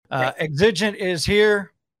Exigent is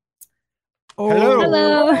here. Oh, Hello.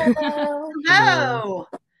 Hello. hello.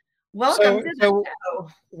 Welcome So, to the so show.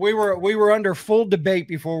 we were under full debate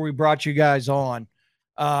before we brought you guys on.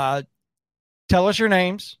 Tell us your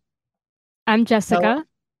names. I'm Tell us, Jessica.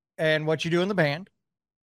 and what you do in the band.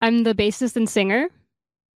 I'm the bassist and singer.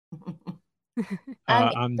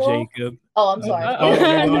 I'm I'm Angel. Jacob. Oh, I'm sorry.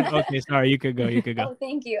 Okay, sorry. You could go. You could go. Oh,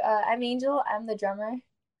 thank you. I'm Angel. I'm the drummer.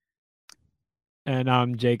 And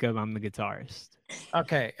I'm Jacob. I'm the guitarist.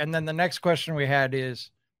 Okay, and then the next question we had is,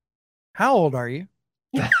 how old are you?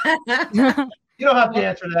 Oh, You don't have to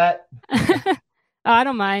answer that. I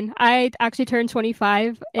don't mind. I actually turned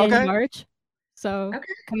 25 in Okay. March. So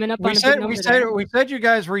Okay. coming up We on a big said number we there. said we said you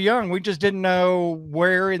guys were young. We just didn't know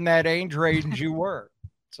where in that age range you were.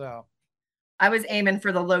 So I was aiming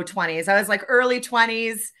for the low 20s. I was like early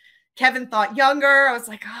 20s. Kevin thought younger. I was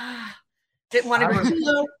like, didn't want to go too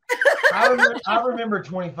low. I remember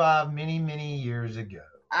 25 many years ago.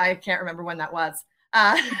 I can't remember when that was.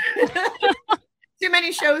 Too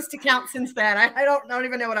many shows to count since then. I don't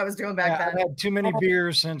even know what I was doing back I've then. had too many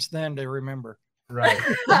beers since then to remember. Right.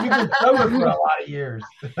 You've been sober for a lot of years.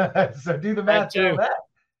 So do the math on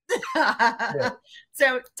that.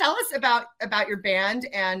 So tell us about your band,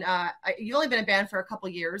 and you've only been a band for a couple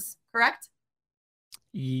years, correct?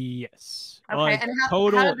 Yes. Okay. Like, And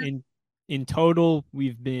total in total,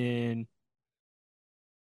 we've been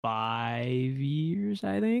 5 years,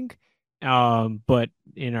 I think. But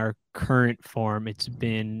in our current form, it's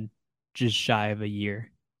been just shy of a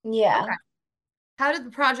year. Yeah. Okay. How did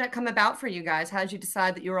the project come about for you guys? How did you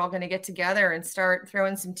decide that you were all going to get together and start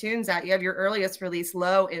throwing some tunes out? You have your earliest release,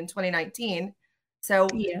 Low, in 2019. So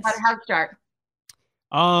Yes. how did it start?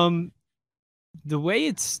 The way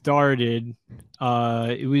it started,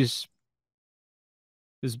 it was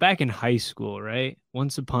back in high school, right?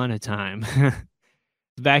 Once upon a time.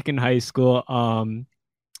 Back in high school.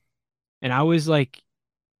 And I was like,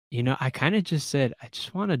 I kind of just said, I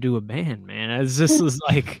just want to do a band, man. I just was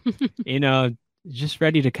like, just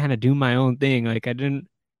ready to kind of do my own thing. Like, I didn't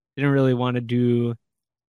really want to do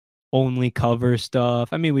only cover stuff.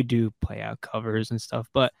 I mean, we do play out covers and stuff,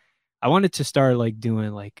 but I wanted to start like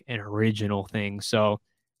doing like an original thing. So,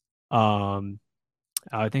 I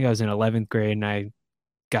think I was in 11th grade and I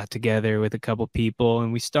got together with a couple people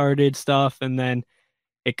and we started stuff, and then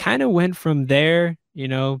it kind of went from there.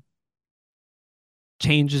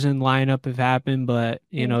 Changes in lineup have happened, but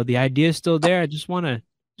the idea is still there. I just want to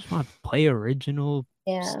play original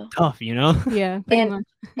stuff, Yeah, pretty much.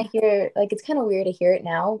 I hear, like, it's kind of weird to hear it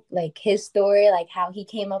now, like his story, like how he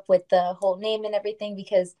came up with the whole name and everything,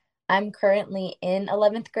 because I'm currently in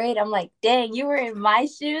 11th grade. I'm like, dang, you were in my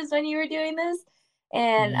shoes when you were doing this.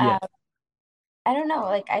 And Yeah. I don't know,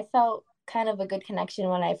 like I felt kind of a good connection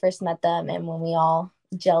when I first met them, and when we all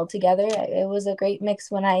gelled together, it was a great mix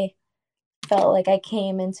when I felt like I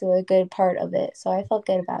came into a good part of it. So I felt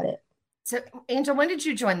good about it. So, Angel, when did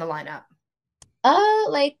you join the lineup?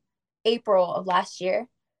 Like April of last year.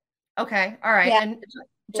 Okay. All right. Yeah. And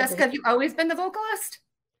Jessica, have you always been the vocalist?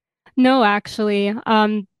 No, actually.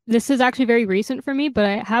 This is actually very recent for me, but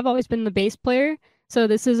I have always been the bass player. So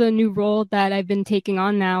this is a new role that I've been taking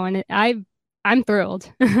on now, and I'm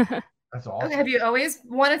thrilled. That's awesome. Okay. Have you always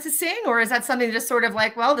wanted to sing, or is that something just sort of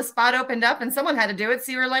like, well, the spot opened up and someone had to do it,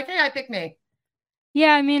 so you were like, hey, I pick me?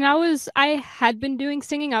 Yeah, I mean, I had been doing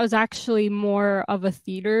singing. I was actually more of a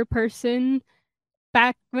theater person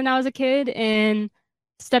back when I was a kid, and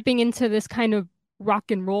stepping into this kind of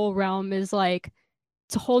rock and roll realm is like,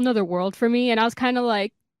 it's a whole nother world for me. And I was kind of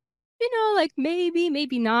like, like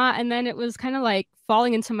maybe not. And then it was kind of like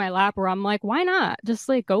falling into my lap where I'm like, why not? Just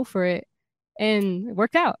like go for it. And it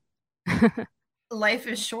worked out. Life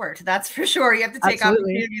is short, that's for sure. You have to take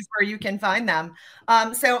Absolutely. opportunities where you can find them.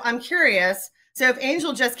 So I'm curious. So if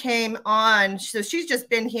Angel just came on, so she's just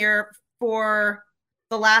been here for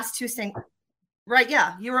the last two right?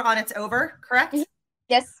 Yeah, you were on It's Over, correct?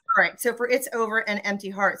 Yes. All right. So for It's Over and Empty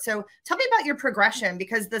Heart. So tell me about your progression,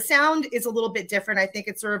 because the sound is a little bit different. I think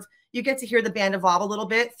it's sort of, you get to hear the band evolve a little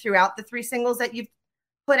bit throughout the 3 singles that you've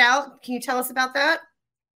put out. Can you tell us about that?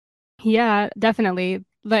 Yeah, definitely.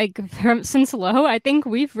 Like since Low, I think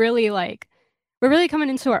we're really coming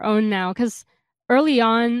into our own now, because early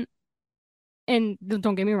on, and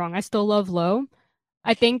don't get me wrong, I still love Low.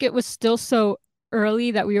 I think it was still so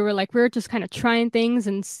early that we were just kind of trying things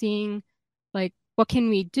and seeing like what can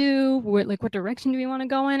we do, what direction do we want to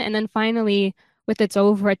go in, and then finally with It's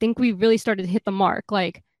Over, I think we really started to hit the mark.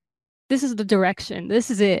 Like, this is the direction,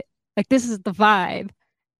 this is it, like this is the vibe,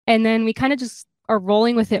 and then we kind of just are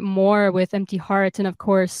rolling with it more with Empty Hearts, and of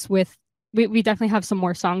course with we definitely have some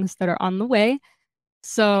more songs that are on the way.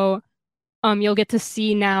 So you'll get to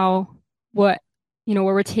see now what, where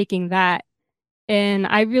we're taking that. And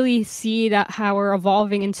I really see that how we're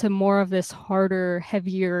evolving into more of this harder,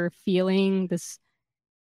 heavier feeling, this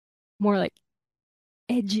more like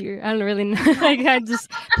edgier. I don't really know. Like I'm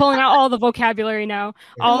just pulling out all the vocabulary now,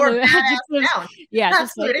 all More the badass adjectives. sound. Yeah, That's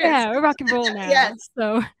just what like, it is. yeah, we're rock and roll now. Yes.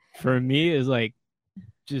 So For me, is like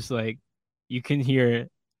just like you can hear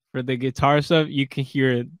for the guitar stuff, you can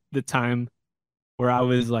hear the time where I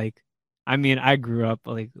was like, I mean, I grew up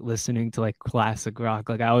like listening to like classic rock.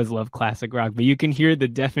 Like I always loved classic rock, but you can hear the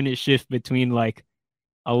definite shift between like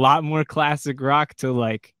a lot more classic rock to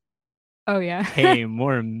like, oh yeah. hey,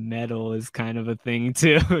 more metal is kind of a thing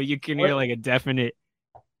too. You can hear like a definite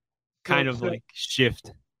kind of like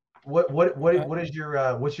shift. What is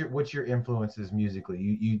your what's your influences musically?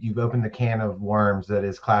 You've opened the can of worms that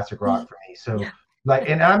is classic rock for me. So like,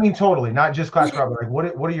 and I mean totally, not just classic rock, but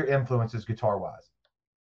like what are your influences guitar wise?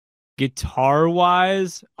 Guitar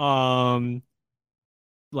wise, like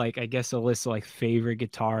I guess a list of like favorite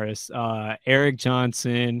guitarists, Eric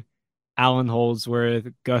Johnson, Alan Holdsworth,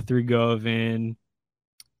 Guthrie Govan.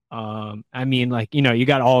 I mean, like, you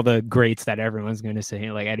got all the greats that everyone's gonna say,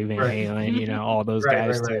 like Eddie Van Right. Halen, all those Right,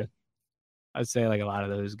 guys right, too. right. I'd say like a lot of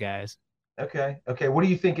those guys. Okay. What do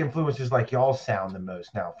you think influences like y'all sound the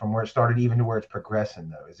most now, from where it started even to where it's progressing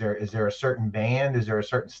though? Is there a certain band? Is there a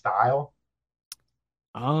certain style?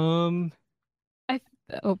 Um,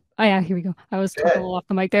 Oh yeah, here we go. I was talking a Good. little off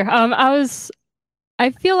the mic there. I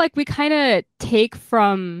feel like we kind of take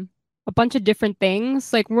from a bunch of different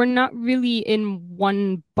things. Like we're not really in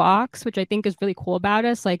one box, which I think is really cool about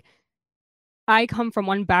us. Like I come from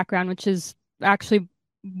one background, which is actually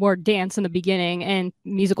more dance in the beginning and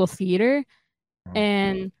musical theater.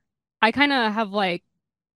 And I kind of have like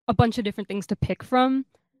a bunch of different things to pick from.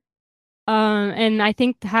 And I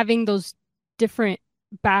think having those different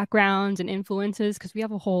backgrounds and influences, because we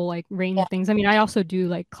have a whole like range Yeah. of things. I mean, I also do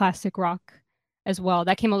like classic rock as well.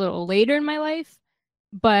 That came a little later in my life,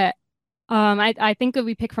 but I think that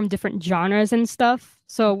we pick from different genres and stuff.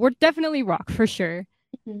 So we're definitely rock for sure.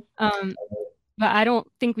 Mhm. But I don't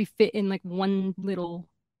think we fit in like one little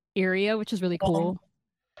area, which is really cool.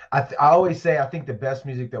 I always say I think the best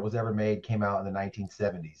music that was ever made came out in the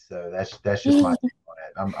 1970s. So that's just my take on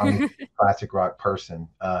it. I'm a classic rock person.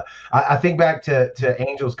 I think back to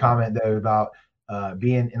Angel's comment though about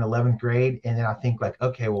being in 11th grade, and then I think like,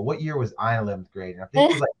 okay, well, what year was I in 11th grade? And I think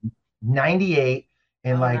it was like 98,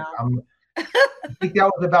 and Oh, like no. I think that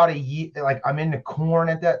was about a year. Like I'm into Corn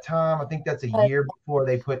at that time. I think that's a year before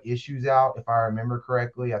they put Issues out, if I remember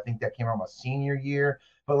correctly. I think that came out my senior year.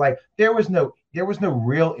 But like there was no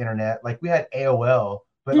real internet. Like we had AOL,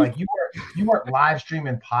 but like you weren't live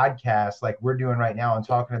streaming podcasts like we're doing right now and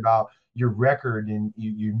talking about your record and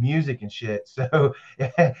your music and shit. So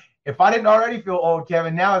if I didn't already feel old,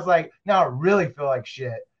 Kevin, now it's like now I really feel like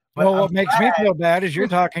shit. But Well, I'm what makes me feel bad is you're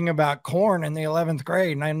talking about Corn in the 11th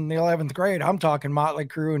grade, and in the 11th grade, I'm talking Motley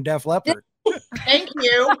Crue and Def Leppard. Thank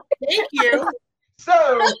you. Thank you. So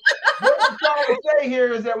what we're trying to say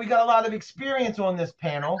here is that we got a lot of experience on this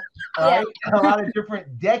panel, all right? A lot of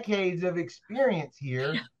different decades of experience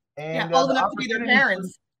here. And Yeah, old the enough to be their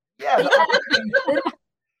opportunities parents.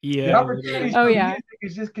 the opportunities Oh, for yeah. music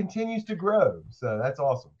is just continues to grow. So that's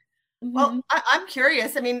awesome. Well, I'm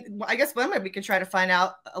curious. I mean, I guess one way we could try to find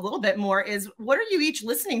out a little bit more is what are you each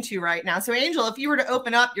listening to right now? So, Angel, if you were to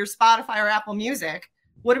open up your Spotify or Apple Music,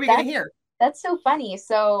 what are we going to hear? That's so funny.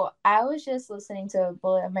 So I was just listening to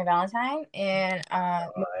Bullet of My Valentine and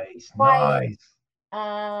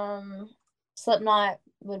Nice. Slipknot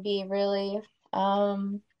would be really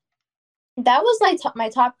that was like my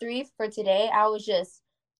top 3 for today. I was just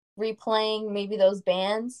replaying maybe those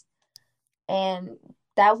bands, and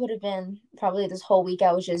that would have been probably this whole week.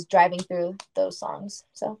 I was just driving through those songs.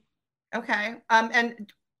 So okay.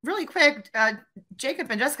 And really quick, Jacob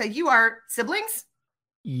and Jessica, you are siblings?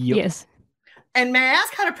 Yep. Yes. And may I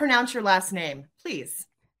ask how to pronounce your last name, please?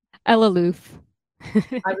 Ella Loof. I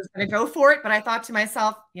was going to go for it, but I thought to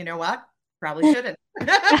myself, you know what? Probably shouldn't.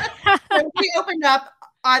 So we opened up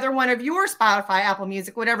either one of your Spotify, Apple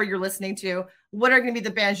Music, whatever you're listening to. What are going to be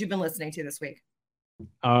the bands you've been listening to this week?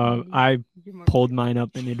 I pulled mine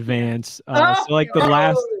up in advance. Oh, So like the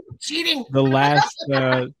last cheating. The last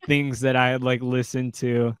things that I had like listened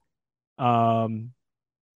to,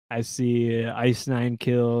 I see Ice Nine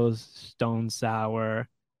Kills, Stone Sour,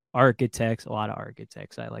 Architects, a lot of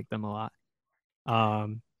Architects. I like them a lot. Wow.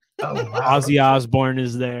 Ozzy Osbourne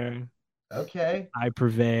is there. Okay. I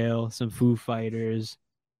Prevail, some Foo Fighters.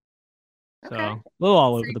 So Okay. a little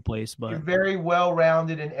all over the place, You're but very well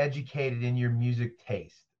rounded and educated in your music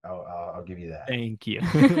taste. I'll give you that. Thank you.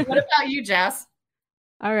 What about you, Jess?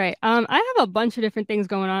 All right. I have a bunch of different things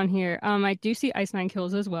going on here. I do see Ice Nine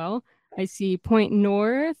Kills as well. I see Point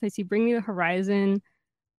North. I see Bring Me the Horizon.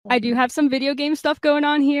 I do have some video game stuff going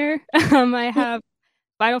on here. I have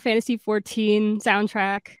Final Fantasy 14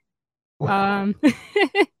 soundtrack.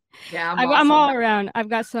 Yeah, I'm all around. I've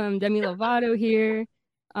got some Demi Lovato here.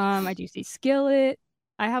 I do see Skillet.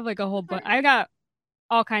 I have like a whole bunch. I got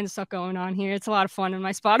all kinds of stuff going on here. It's a lot of fun in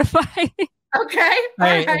my Spotify. Okay.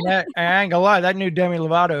 Hey, and I ain't gonna lie, that new Demi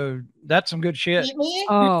Lovato, that's some good shit. Beat me?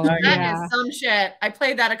 Oh, That yeah. is some shit. I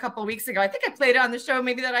played that a couple of weeks ago. I think I played it on the show.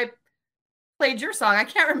 Maybe that I played your song. I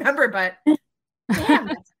can't remember, but damn,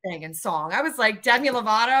 that's a banging song. I was like, Demi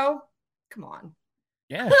Lovato, come on.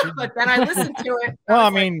 Yeah. But then I listened to it. Well, I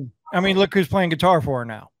mean, look who's playing guitar for her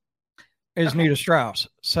now. Is Nita Strauss.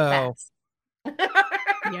 So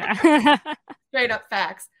Yeah. Straight up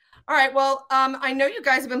facts. All right. Well, I know you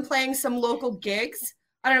guys have been playing some local gigs.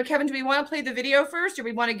 I don't know, Kevin, do we want to play the video first or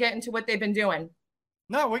we want to get into what they've been doing?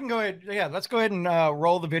 No, we can go ahead. Yeah, let's go ahead and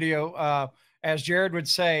roll the video. As Jared would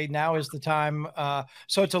say, now is the time.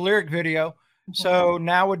 So it's a lyric video. So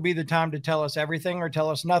now would be the time to tell us everything or tell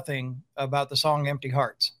us nothing about the song Empty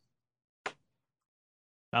Hearts.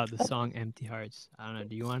 About the song Empty Hearts. I don't know.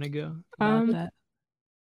 Do you want to go about that?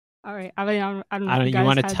 All right. I mean, I don't know. I don't know. You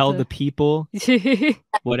want to tell the people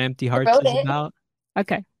what Empty Hearts is about?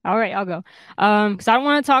 Okay. All right. I'll go. Because I don't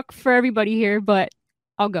want to talk for everybody here, but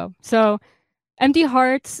I'll go. So Empty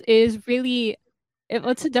Hearts is really,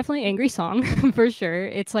 it's a definitely angry song for sure.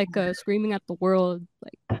 It's like a screaming at the world,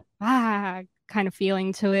 like, kind of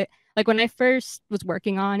feeling to it. Like when I first was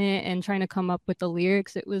working on it and trying to come up with the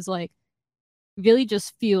lyrics, it was like, really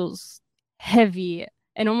just feels heavy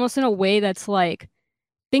and almost in a way that's like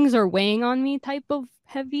things are weighing on me type of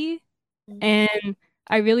heavy. And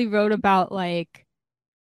I really wrote about like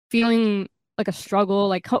feeling like a struggle,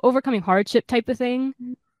 like overcoming hardship type of thing.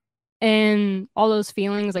 And all those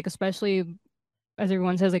feelings, like especially as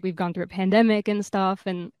everyone says, like we've gone through a pandemic and stuff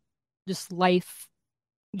and just life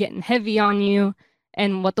getting heavy on you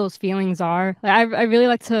and what those feelings are. Like, I really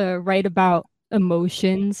like to write about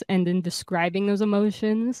emotions and then describing those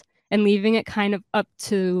emotions and leaving it kind of up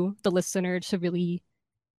to the listener to really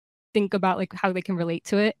think about like how they can relate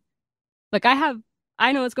to it. Like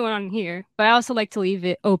I know what's going on here, but I also like to leave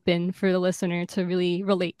it open for the listener to really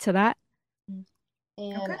relate to that.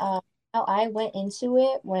 And how I went into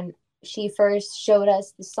it when she first showed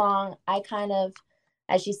us the song, I kind of,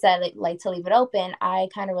 as she said, like to leave it open, I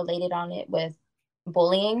kind of related on it with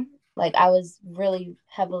bullying. Like I was really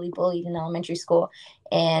heavily bullied in elementary school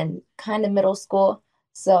and kind of middle school.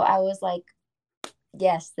 So I was like,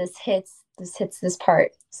 yes, this hits this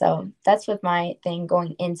part. So that's what my thing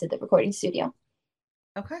going into the recording studio.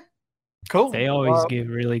 Okay. Cool. They always give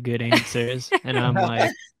really good answers. And I'm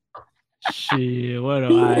like, shit, what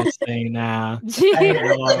do I say now?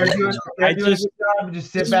 I just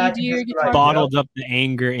sit back and just like, bottled up the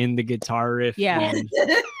anger in the guitar riff. Yeah.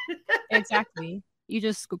 Exactly. You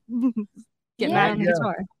just get mad on the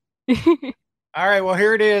guitar. All right. Well,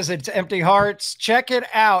 here it is. It's Empty Hearts. Check it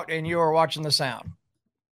out. And you are watching the sound.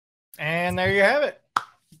 And there you have it.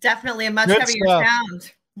 Definitely a much heavier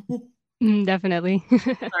sound. Definitely.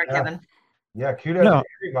 Sorry, Kevin. Yeah, kudos to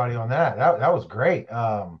everybody on that. That was great.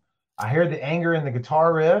 I heard the anger in the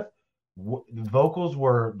guitar riff. The vocals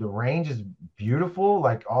the range is beautiful,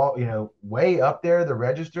 like all, way up there, the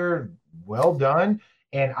register, well done.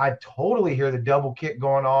 And I totally hear the double kick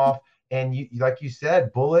going off. And you, like you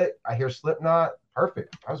said, Bullet, I hear Slipknot.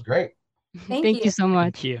 Perfect. That was great. Thank you so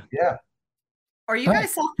much. Thank you. Yeah. Are you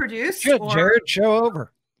guys self-produced? Good, Jared, show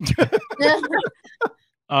over.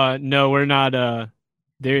 No, we're not.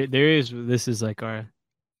 This is like our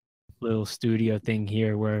little studio thing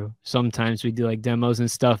here where sometimes we do like demos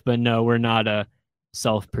and stuff, but no, we're not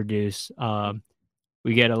self-produced.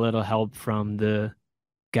 We get a little help from the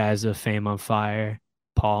guys of Fame on Fire,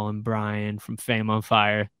 Paul and Brian from Fame on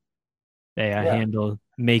Fire. They handle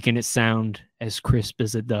making it sound as crisp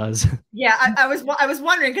as it does. Yeah, I was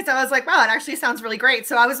wondering because I was like, wow, it actually sounds really great.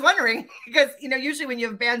 So I was wondering because usually when you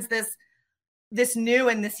have bands this new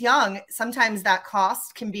and this young, sometimes that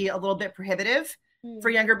cost can be a little bit prohibitive for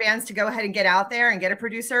younger bands to go ahead and get out there and get a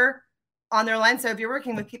producer on their line. So if you're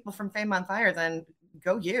working with people from Fame on Fire, then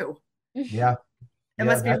go you. Yeah. It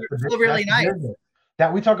must be really nice.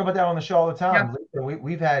 That we talk about that on the show all the time. Yeah.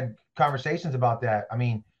 We've had conversations about that. I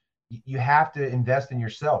mean, you have to invest in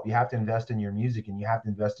yourself. You have to invest in your music and you have to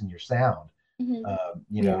invest in your sound.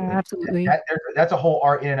 Absolutely. That's a whole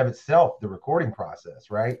art in and of itself, the recording process,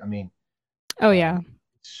 right? I mean, oh yeah,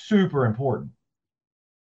 super important.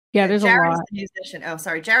 Yeah, there's a Jared's lot. the musician. Oh,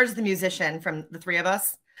 sorry. Jared's the musician from the three of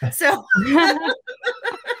us. So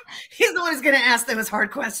he's the one who's going to ask those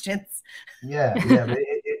hard questions. Yeah, but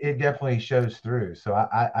it definitely shows through. So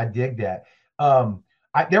I dig that.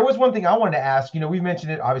 There was one thing I wanted to ask. We've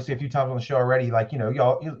mentioned it obviously a few times on the show already. Like,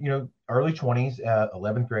 y'all, early 20s,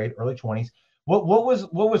 11th grade, early 20s. What was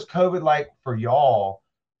COVID like for y'all?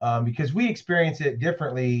 Because we experience it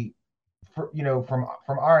differently from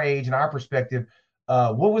our age and our perspective.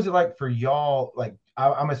 What was it like for y'all? Like,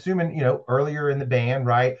 I'm assuming, earlier in the band,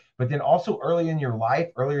 right? But then also early in your life,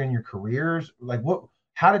 earlier in your careers, like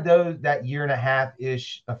how did that year and a half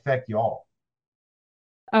ish affect y'all?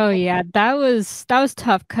 Oh yeah, that was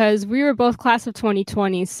tough because we were both class of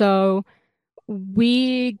 2020, so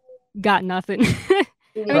we got nothing. I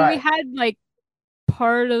mean, we Right. had like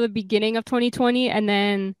part of the beginning of 2020, and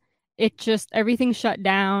then it just everything shut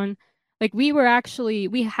down. Like we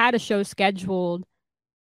had a show scheduled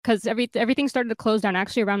because everything started to close down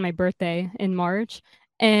actually around my birthday in March,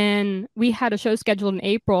 and we had a show scheduled in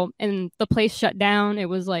April, and the place shut down. It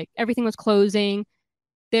was like everything was closing.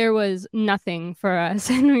 There was nothing for us,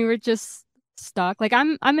 and we were just stuck. Like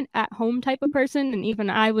I'm an at home type of person, and even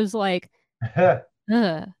I was like,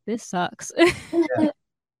 ugh, this sucks.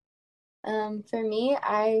 For me,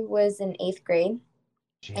 I was in 8th grade,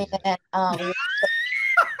 Jesus. and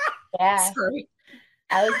yeah, Sorry.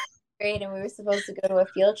 I was in 8th grade, and we were supposed to go to a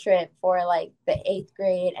field trip for like the 8th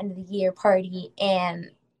grade end of the year party,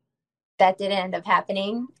 and that didn't end up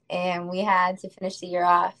happening, and we had to finish the year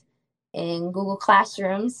off in Google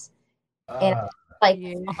Classrooms, and like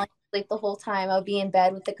Yeah. falling asleep the whole time. I'll be in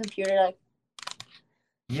bed with the computer, like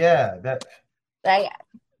Yeah, that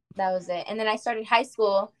was it. And then I started high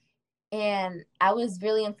school, and I was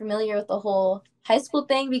really unfamiliar with the whole high school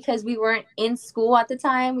thing because we weren't in school at the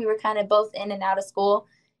time. We were kind of both in and out of school,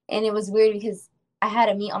 and it was weird because I had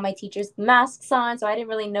to meet all my teachers with masks on, so I didn't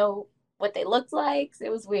really know what they looked like. So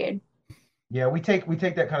it was weird. yeah, we take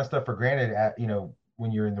that kind of stuff for granted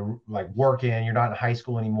when you're in the like working, you're not in high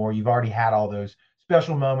school anymore. You've already had all those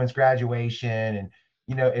special moments, graduation, and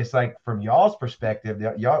it's like from y'all's perspective,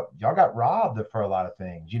 y'all got robbed for a lot of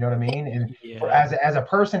things. You know what I mean? And Yeah. as a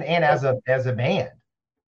person and as a band.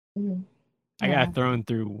 Mm-hmm. I got thrown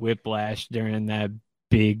through whiplash during that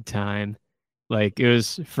big time. Like it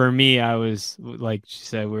was for me, I was like she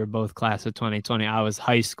said, we were both class of 2020. I was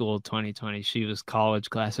high school 2020. She was college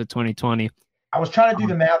class of 2020. I was trying to do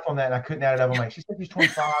the math on that and I couldn't add it up. I'm like, she said she's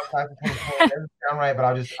 25, class of 2020. That doesn't sound right,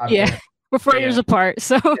 but Yeah, we're 4 years apart,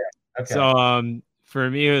 so okay. So for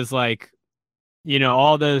me it was like,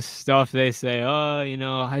 all the stuff they say,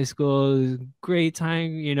 oh, high school is a great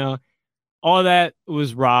time, all that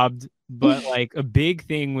was robbed. But like a big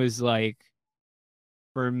thing was like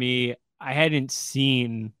for me, I hadn't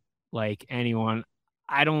seen like anyone.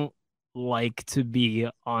 I don't like to be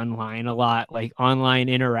online a lot, like online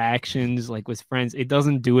interactions, like with friends. It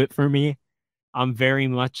doesn't do it for me. I'm very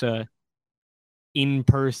much a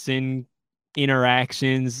in-person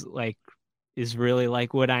interactions, like is really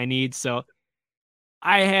like what I need. So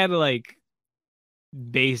I had like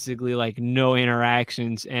basically like no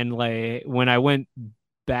interactions. And like when I went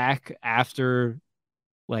back after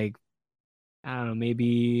like I don't know,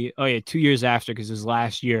 maybe, oh yeah, 2 years after, because it was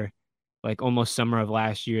last year, like almost summer of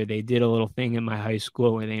last year, they did a little thing in my high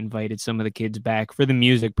school where they invited some of the kids back for the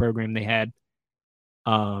music program they had.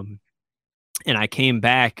 And I came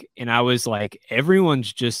back and I was like,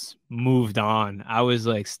 everyone's just moved on. I was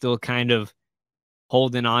like still kind of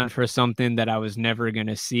holding on for something that I was never going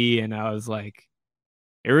to see. And I was like,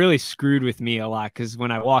 it really screwed with me a lot because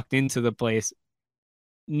when I walked into the place,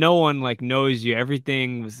 no one like knows you.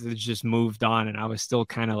 Everything was just moved on, and I was still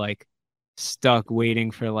kind of like stuck waiting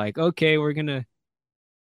for like, okay, we're gonna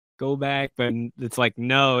go back, but it's like,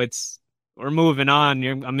 no, we're moving on.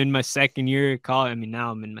 I'm in my second year of college. I mean,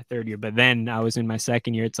 now I'm in my third year, but then I was in my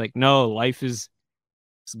second year. It's like, no, life is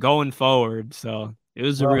going forward. So it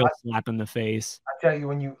was a real slap in the face. I tell you,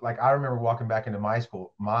 when I remember walking back into my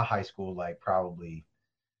high school, like probably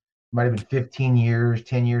might have been 15 years,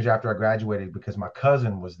 10 years after I graduated, because my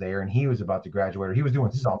cousin was there and he was about to graduate, or he was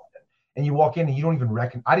doing something. And you walk in and you don't even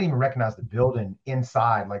I didn't even recognize the building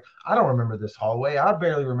inside. Like, I don't remember this hallway. I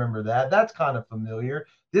barely remember that. That's kind of familiar.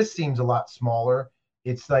 This seems a lot smaller.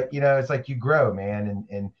 It's like, it's like you grow, man.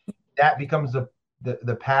 And that becomes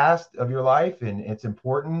the past of your life, and it's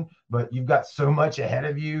important, but you've got so much ahead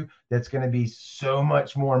of you that's going to be so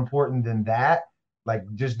much more important than that. Like,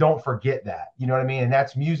 just don't forget that. You know what I mean? And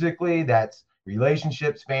that's musically, that's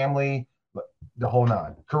relationships, family, the whole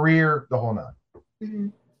nine, career, the whole nine. Mm-hmm.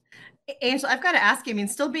 Angel, I've got to ask you, I mean,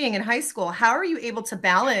 still being in high school, how are you able to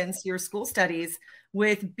balance your school studies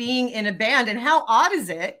with being in a band, and how odd is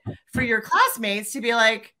it for your classmates to be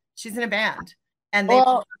like, she's in a band and they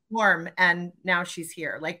perform and now she's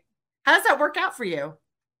here? Like, how does that work out for you?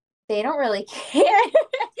 They don't really care.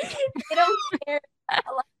 They don't care.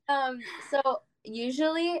 So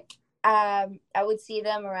usually I would see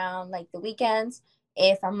them around like the weekends.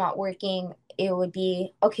 If I'm not working, it would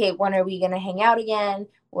be, okay, when are we gonna hang out again?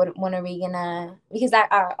 When are we gonna, because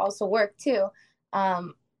I also work too.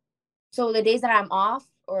 So the days that I'm off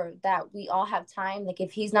or that we all have time, like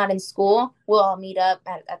if he's not in school, we'll all meet up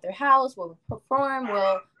at their house, we'll perform,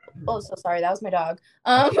 so sorry, that was my dog.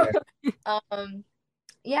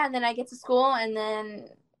 Yeah, and then I get to school, and then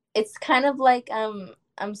it's kind of like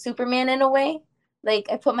I'm Superman in a way. Like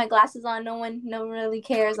I put my glasses on, no one really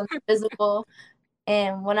cares. I'm invisible.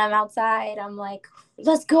 And when I'm outside, I'm like,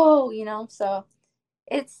 let's go, So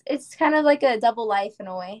it's kind of like a double life in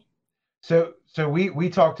a way. So we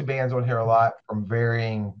talk to bands on here a lot, from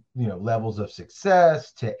varying, levels of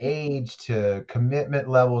success to age to commitment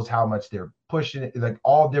levels, how much they're pushing it, like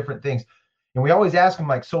all different things. And we always ask them,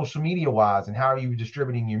 like, social media wise, and how are you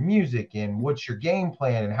distributing your music, and what's your game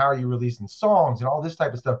plan, and how are you releasing songs, and all this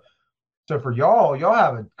type of stuff. So for y'all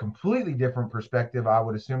have a completely different perspective, I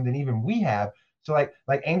would assume, than even we have. So like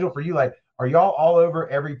Angel, for you, like, are y'all all over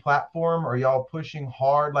every platform? Are y'all pushing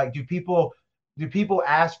hard? Like, do people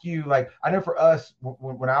ask you, like, I know for us,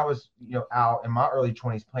 when I was, out in my early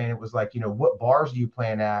 20s playing, it was like, what bars do you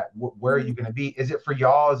plan at? Where are you going to be? Is it for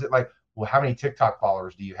y'all? Is it like, well, how many TikTok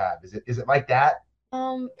followers do you have? Is it like that?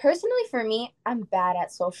 Personally for me, I'm bad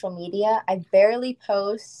at social media. I barely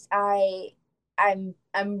post. I'm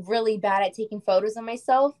really bad at taking photos of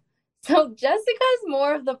myself. So Jessica's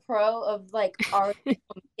more of the pro of like our social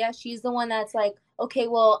media. She's the one that's like, okay,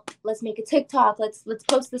 well, let's make a TikTok. Let's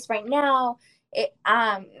post this right now.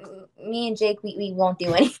 Me and Jake, we won't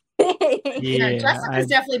do anything. Yeah, Jessica's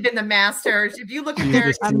definitely been the master. If you look at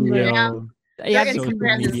their Instagram,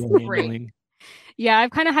 is great. Yeah,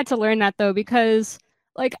 I've kind of had to learn that though, because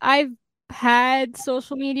like I've had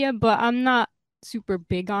social media, but I'm not super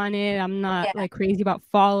big on it. I'm not like crazy about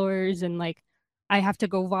followers, and like I have to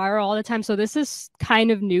go viral all the time. So this is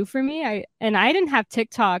kind of new for me. I didn't have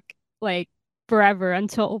TikTok like forever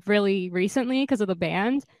until really recently because of the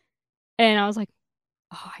band. And I was like,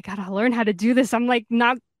 oh, I gotta learn how to do this. I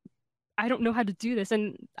don't know how to do this.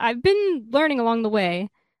 And I've been learning along the way.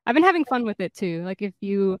 I've been having fun with it too. Like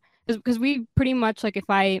because we pretty much, like, if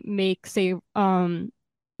I make, say,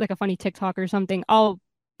 like a funny TikTok or something, I'll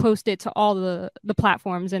post it to all the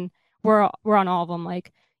platforms, and we're on all of them,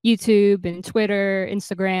 like YouTube and Twitter,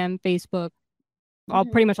 Instagram, Facebook,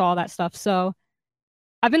 pretty much all that stuff. So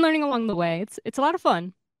I've been learning along the way. It's a lot of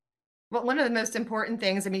fun. Well, one of the most important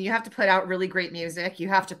things, I mean, you have to put out really great music, you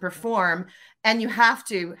have to perform, and you have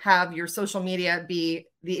to have your social media be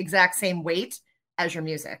the exact same weight as your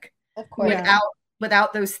music. Of course.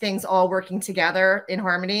 Without those things all working together in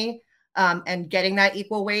harmony, and getting that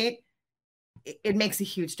equal weight, it makes a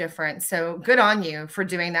huge difference. So good on you for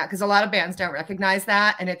doing that, because a lot of bands don't recognize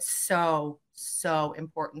that, and it's so, so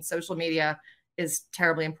important. Social media is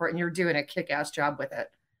terribly important. You're doing a kick-ass job with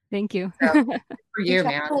it. Thank you. So, for you,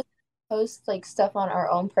 man. Post like stuff on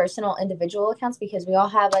our own personal individual accounts, because we all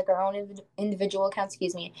have like our own individual accounts,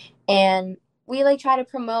 and we like try to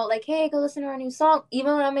promote, like, hey, go listen to our new song.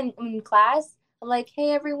 Even when I'm in class, I'm like,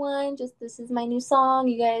 hey everyone, this is my new song,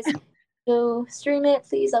 you guys go stream it,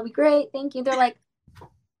 please, that'll be great, thank you. They're like,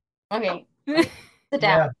 okay, sit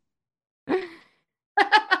down. I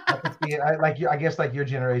guess like your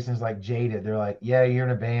generation is like jaded. They're like, yeah, you're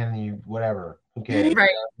in a band and you whatever, who cares? Right.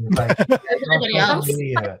 Like, everybody else.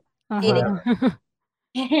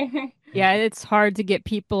 Yeah, it's hard to get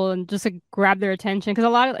people and just like grab their attention,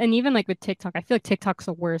 because and even like with TikTok, I feel like TikTok's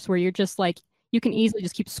the worst, where you're just like, you can easily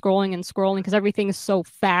just keep scrolling and scrolling because everything is so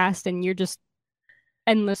fast and you're just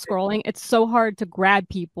endless scrolling. It's so hard to grab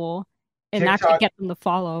people and actually get them to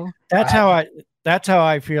follow. That's how I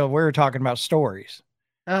feel. We were talking about stories.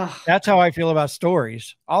 That's how I feel about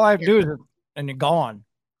stories. All I have to do is, and you're gone.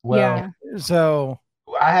 Well, so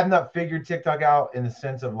I have not figured TikTok out in the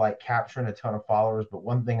sense of like capturing a ton of followers, but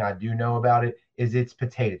one thing I do know about it is it's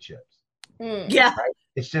potato chips. Yeah. Right?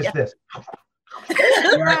 It's just this.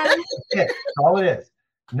 That's all it is.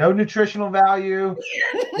 No nutritional value.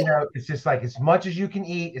 It's just like as much as you can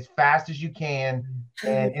eat, as fast as you can.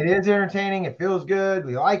 And it is entertaining. It feels good.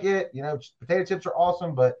 We like it. Potato chips are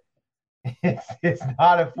awesome, but it's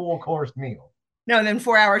not a full course meal. No, and then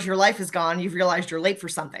 4 hours, your life is gone. You've realized you're late for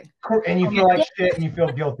something. And you feel like shit and you feel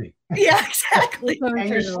guilty. Yeah, exactly. And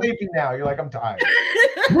you're sleeping now. You're like, I'm tired.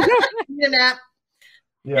 Need a nap.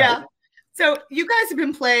 Yeah. So you guys have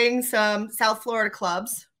been playing some South Florida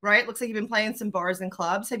clubs, right? Looks like you've been playing some bars and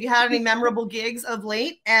clubs. Have you had any memorable gigs of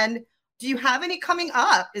late? And do you have any coming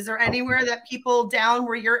up? Is there anywhere that people down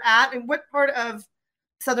where you're at? And what part of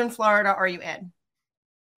Southern Florida are you in?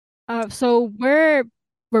 So we're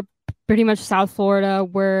pretty much South Florida.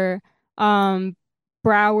 We're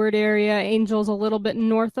Broward area, Angels a little bit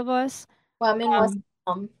north of us. Well, I'm in West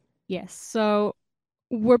Palm. Yes, so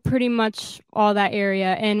we're pretty much all that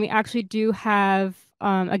area, and we actually do have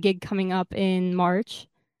a gig coming up in March,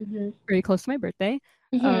 pretty close to my birthday.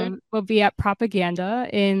 We'll be at Propaganda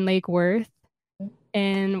in Lake Worth,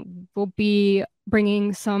 and we'll be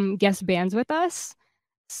bringing some guest bands with us.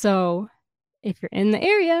 So if you're in the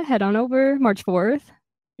area, head on over March 4th.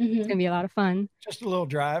 It's gonna be a lot of fun. Just a little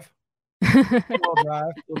drive. A little drive.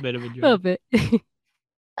 A little bit of a A little drive. bit.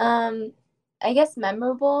 I guess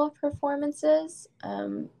memorable performances.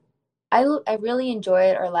 I really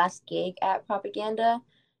enjoyed our last gig at Propaganda.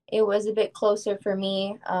 It was a bit closer for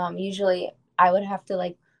me. Usually I would have to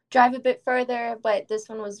like drive a bit further, but this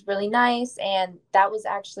one was really nice, and that was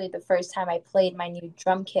actually the first time I played my new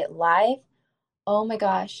drum kit live. Oh my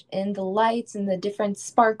gosh, and the lights and the different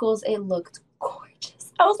sparkles, it looked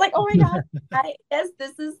gorgeous. I was like, oh my god, yes,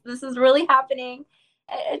 this is really happening.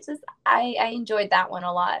 It's just I enjoyed that one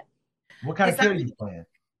a lot. What kind of kit are you playing?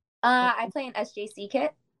 I play an SJC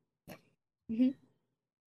kit.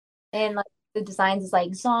 And like the designs is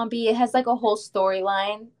like zombie. It has like a whole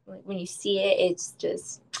storyline. Like, when you see it,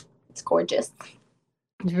 it's gorgeous.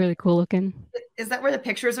 It's really cool looking. Is that where the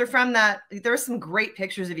pictures are from? That there are some great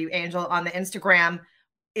pictures of you, Angel, on the Instagram.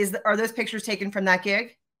 Are those pictures taken from that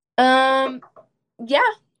gig? Yeah,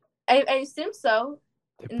 I assume so.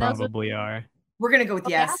 They probably are. We're gonna go with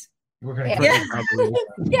yes. We're gonna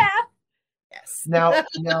Yeah. Yes. Now,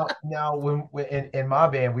 when in my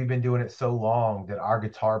band, we've been doing it so long that our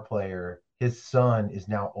guitar player, his son, is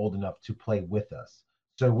now old enough to play with us.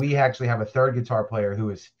 So we actually have a third guitar player who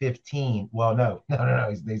is 15. Well, no.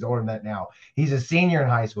 He's older than that now. He's a senior in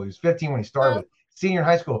high school. He was 15 when he started with senior in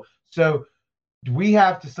high school. So we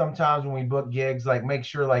have to sometimes when we book gigs, like make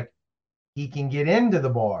sure like he can get into the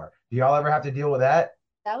bar. Do y'all ever have to deal with that?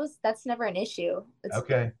 That's never an issue.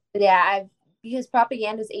 Okay. Yeah, because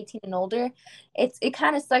Propaganda is 18 and older. It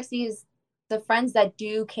kind of sucks because the friends that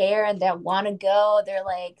do care and that want to go, they're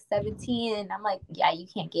like 17, and I'm like, yeah, you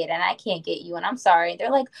can't get in. I can't get you, and I'm sorry.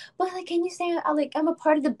 They're like, well, like, can you say I'm a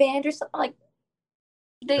part of the band or something? Like,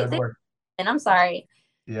 and I'm sorry.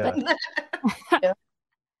 Yeah. But,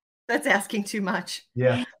 that's asking too much.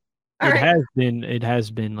 Yeah. It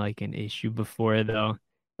has been like an issue before though,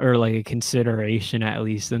 or like a consideration at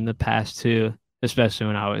least in the past too, especially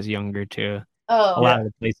when I was younger too. Oh, a lot of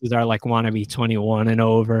the places are like want to be 21 and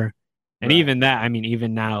over. And even that, I mean,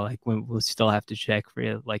 even now, like we'll still have to check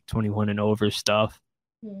for like 21 and over stuff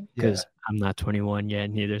because I'm not 21 yet,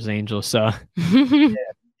 neither is Angel. So we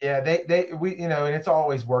and it's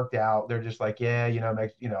always worked out. They're just like,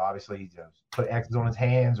 obviously he put X's on his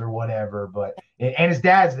hands or whatever. But and his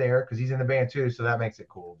dad's there because he's in the band too, so that makes it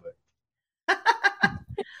cool. But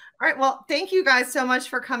all right, well, thank you guys so much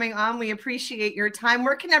for coming on. We appreciate your time.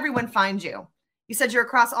 Where can everyone find you? You said you're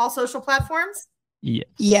across all social platforms?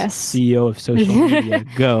 Yes. CEO of social media.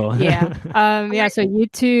 Go. Yeah. So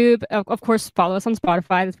YouTube, of course, follow us on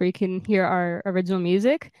Spotify. That's where you can hear our original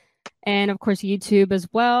music. And of course, YouTube as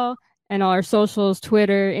well. And all our socials,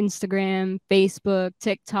 Twitter, Instagram, Facebook,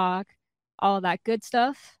 TikTok, all that good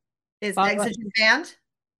stuff. Is Exigent band?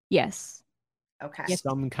 Yes. Okay. Yes.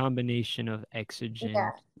 Some combination of Exigent.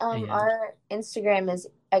 Yeah. Our Instagram is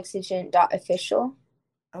exigent.official.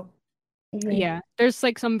 Oh. Yeah. There's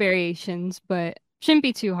like some variations, but shouldn't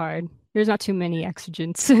be too hard. There's not too many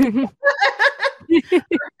Exigents.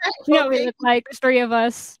 Well, we look like 3 of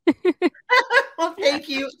us. Well, thank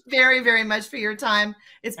you very, very much for your time.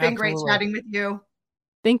 It's been great chatting with you.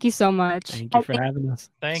 Thank you so much. Thank you for having us.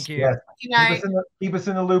 Thank you. Yes. Keep us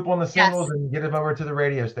in the loop on the singles and get them over to the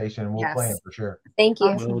radio station. We'll play them for sure. Thank you.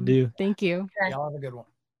 Awesome. Will do. Thank you. Y'all have a good one.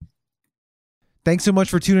 Thanks so much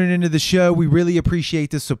for tuning into the show. We really appreciate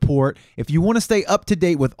the support. If you want to stay up to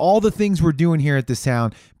date with all the things we're doing here at The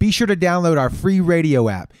Sound, be sure to download our free radio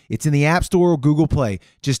app. It's in the App Store or Google Play.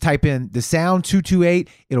 Just type in The Sound 228.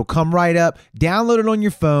 It'll come right up. Download it on your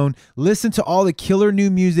phone. Listen to all the killer new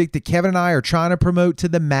music that Kevin and I are trying to promote to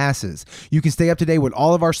the masses. You can stay up to date with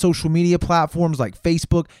all of our social media platforms like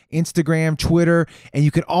Facebook, Instagram, Twitter, and you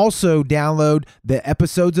can also download the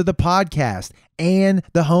episodes of the podcast and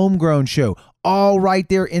the Homegrown Show, all right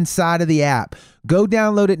there inside of the app. Go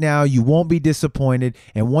download it now. You won't be disappointed.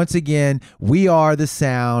 And once again, we are The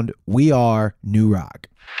Sound. We are New Rock.